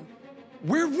with you.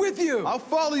 We're with you! I'll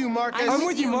follow you, Markus. I'm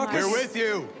with you, Markus. We're with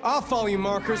you. I'll follow you,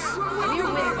 Markus. We're with you.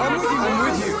 I'm with you,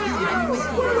 Markus. I'm with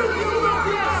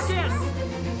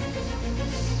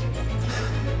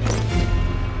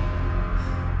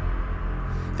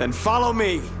you. Then follow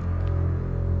me.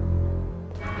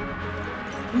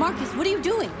 Markus, what are you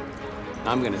doing?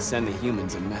 I'm gonna send the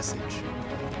humans a message.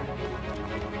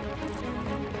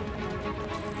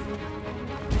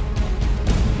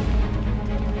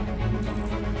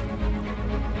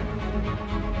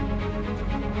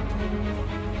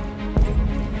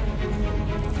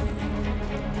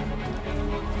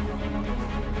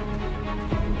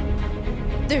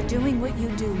 They're doing what you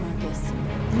do, Markus.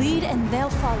 Lead and they'll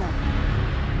follow.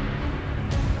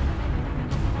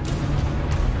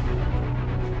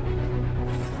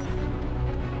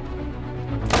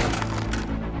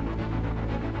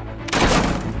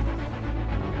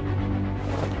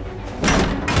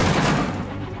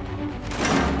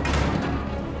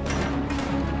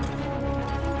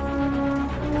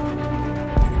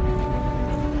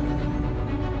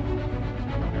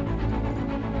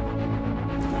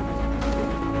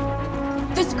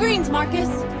 The screens, Markus!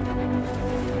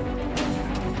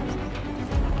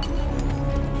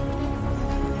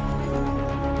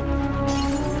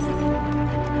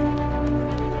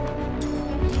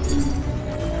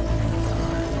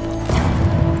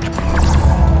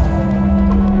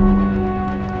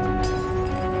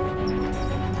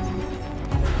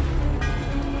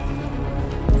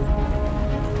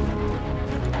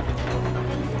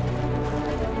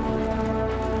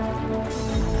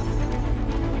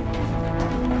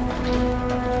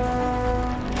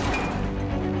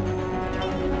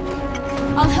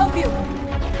 I'll help you!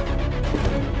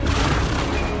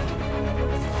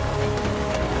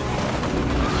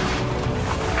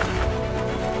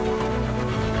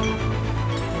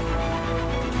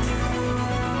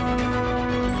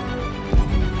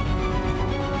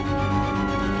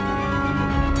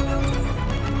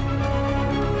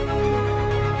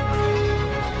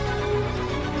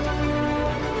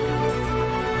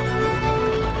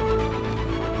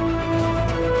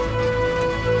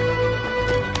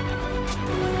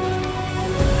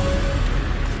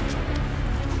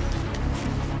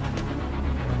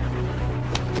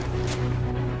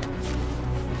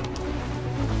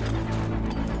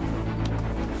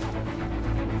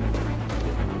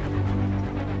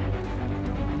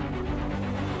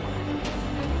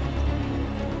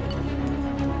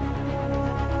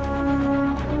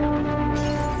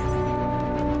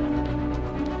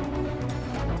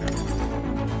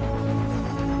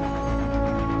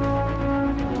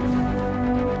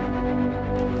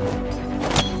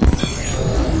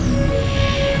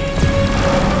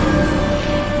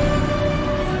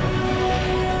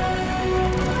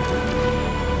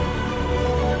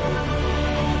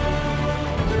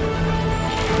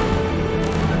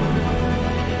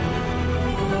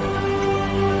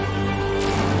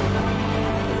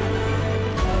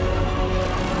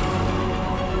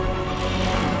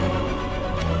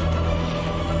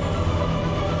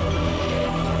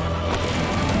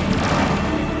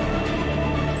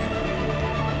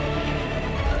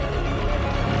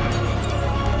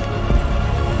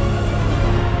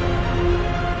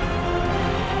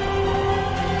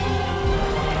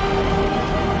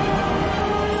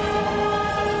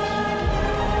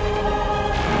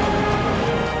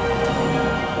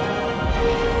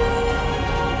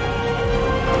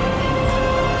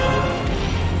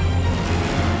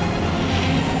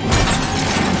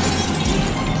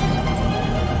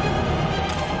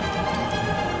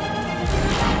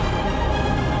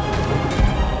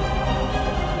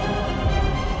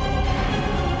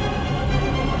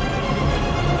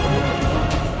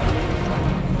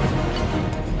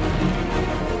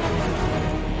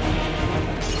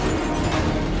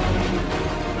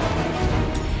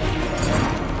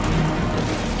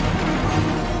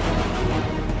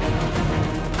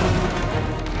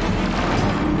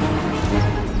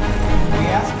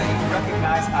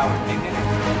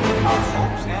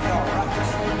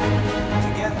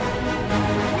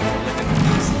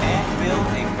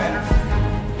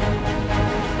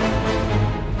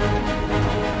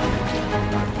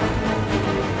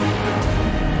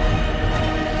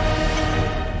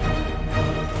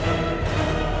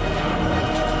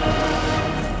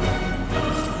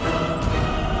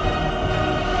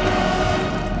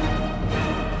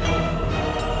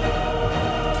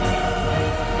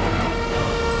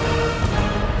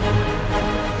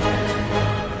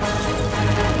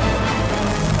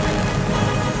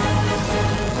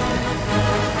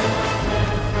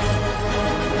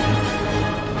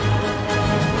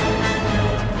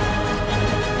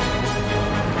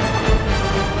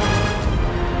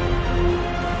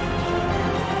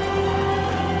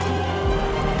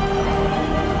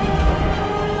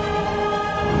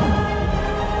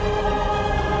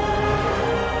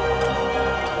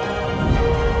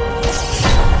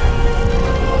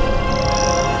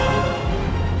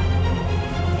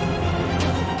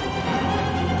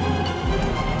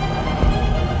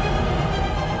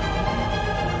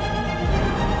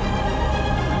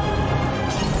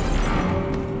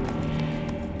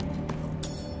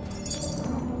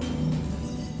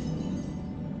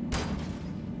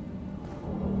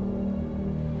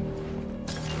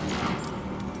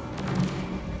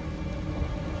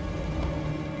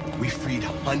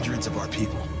 Hundreds of our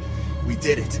people. We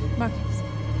did it. Marcus.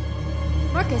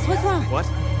 Marcus, what's wrong? What?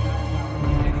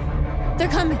 They're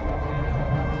coming.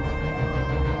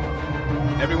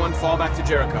 Everyone fall back to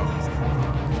Jericho.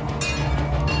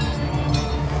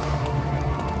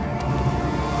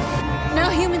 Now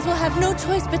humans will have no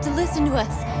choice but to listen to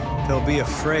us. They'll be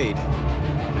afraid.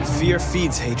 Fear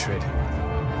feeds hatred.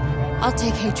 I'll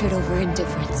take hatred over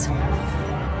indifference.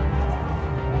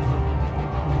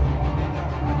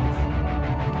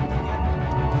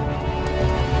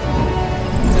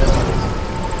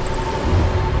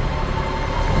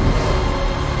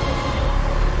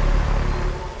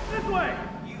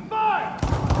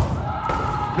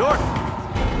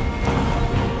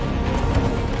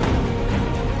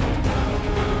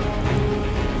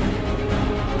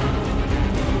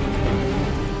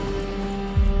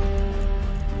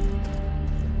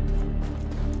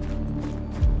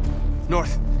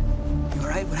 North. You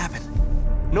alright? What happened?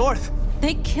 North!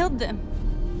 They killed them.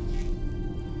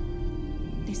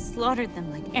 They slaughtered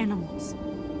them like animals.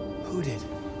 Who did?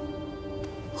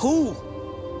 Who?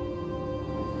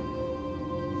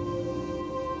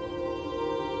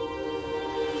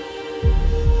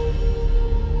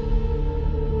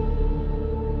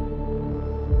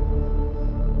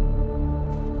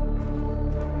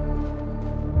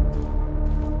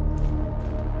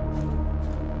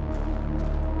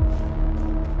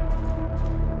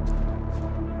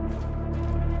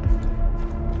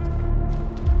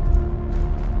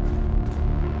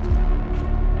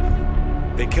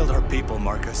 They killed our people,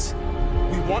 Markus.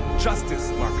 We want justice,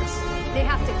 Markus. They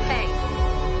have to pay.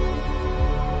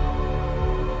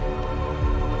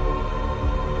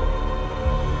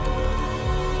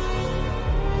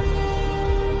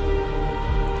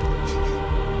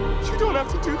 You don't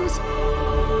have to do this.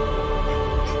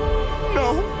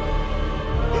 No.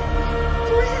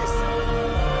 Please.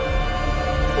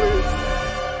 Please.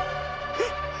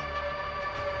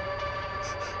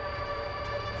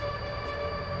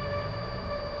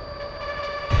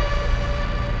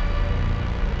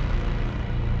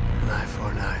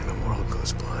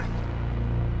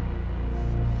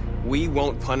 We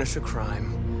won't punish a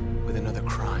crime with another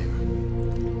crime.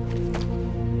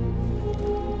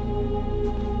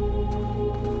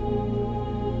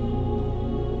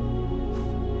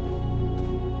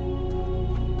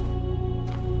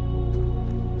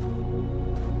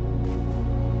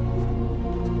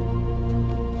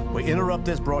 We interrupt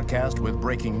this broadcast with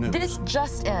breaking news. This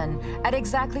just in. At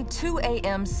exactly 2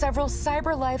 a.m., several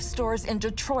CyberLife stores in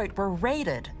Detroit were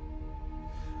raided.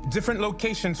 Different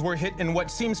locations were hit in what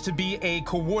seems to be a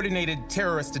coordinated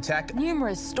terrorist attack.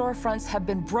 Numerous storefronts have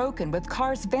been broken, with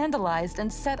cars vandalized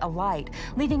and set alight,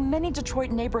 leaving many Detroit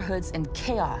neighborhoods in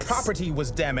chaos. Property was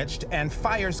damaged, and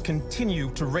fires continue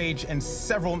to rage in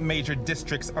several major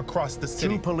districts across the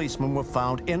city. 2 policemen were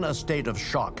found in a state of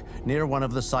shock near one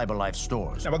of the CyberLife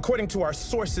stores. Now, according to our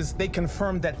sources, they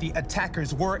confirmed that the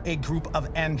attackers were a group of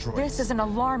androids. This is an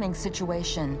alarming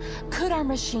situation. Could our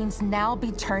machines now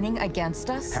be turning against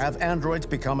us? Have androids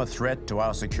become a threat to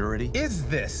our security? Is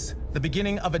this the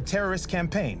beginning of a terrorist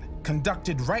campaign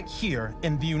conducted right here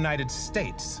in the United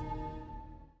States?